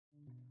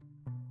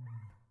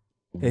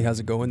Hey,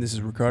 how's it going? This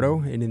is Ricardo,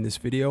 and in this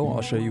video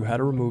I'll show you how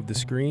to remove the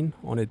screen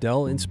on a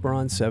Dell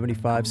Inspiron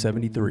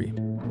 7573.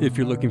 If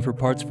you're looking for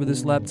parts for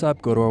this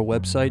laptop, go to our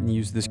website and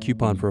use this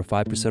coupon for a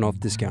 5% off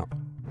discount.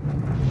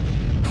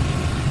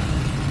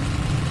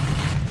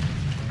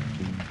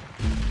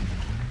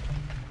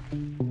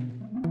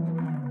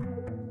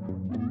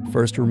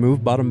 First,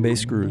 remove bottom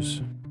base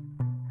screws.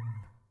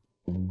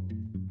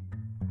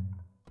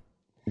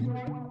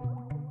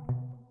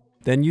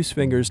 Then use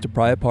fingers to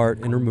pry apart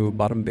and remove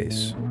bottom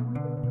base.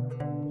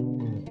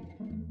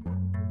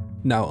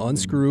 Now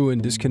unscrew and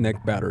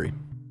disconnect battery.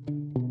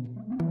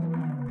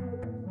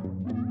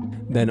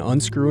 Then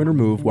unscrew and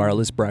remove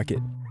wireless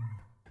bracket.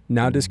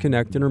 Now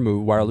disconnect and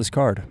remove wireless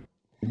card.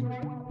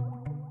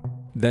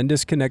 Then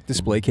disconnect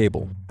display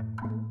cable.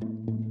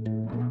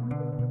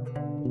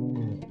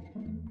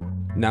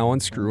 Now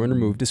unscrew and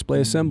remove display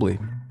assembly.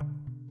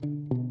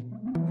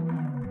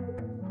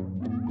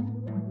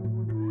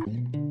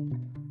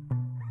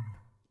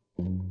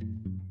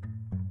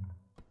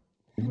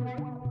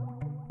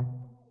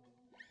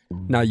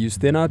 Now use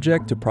thin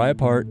object to pry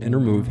apart and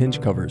remove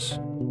hinge covers.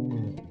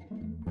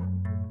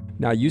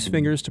 Now use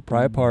fingers to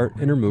pry apart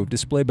and remove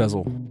display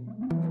bezel.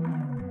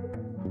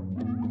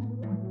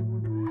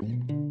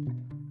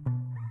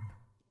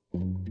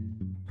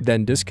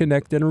 Then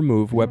disconnect and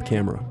remove web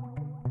camera.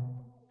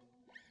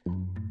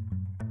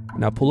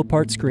 Now pull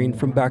apart screen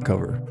from back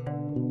cover.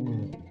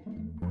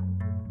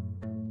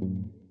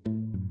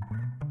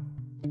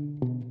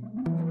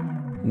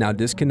 Now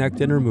disconnect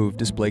and remove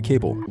display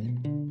cable.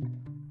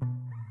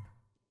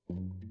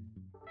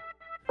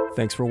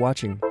 Thanks for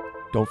watching.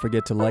 Don't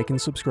forget to like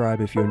and subscribe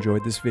if you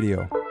enjoyed this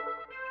video.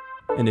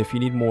 And if you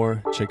need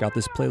more, check out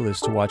this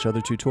playlist to watch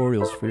other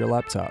tutorials for your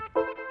laptop.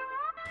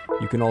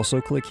 You can also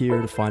click here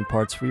to find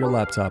parts for your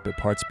laptop at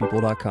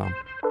partspeople.com.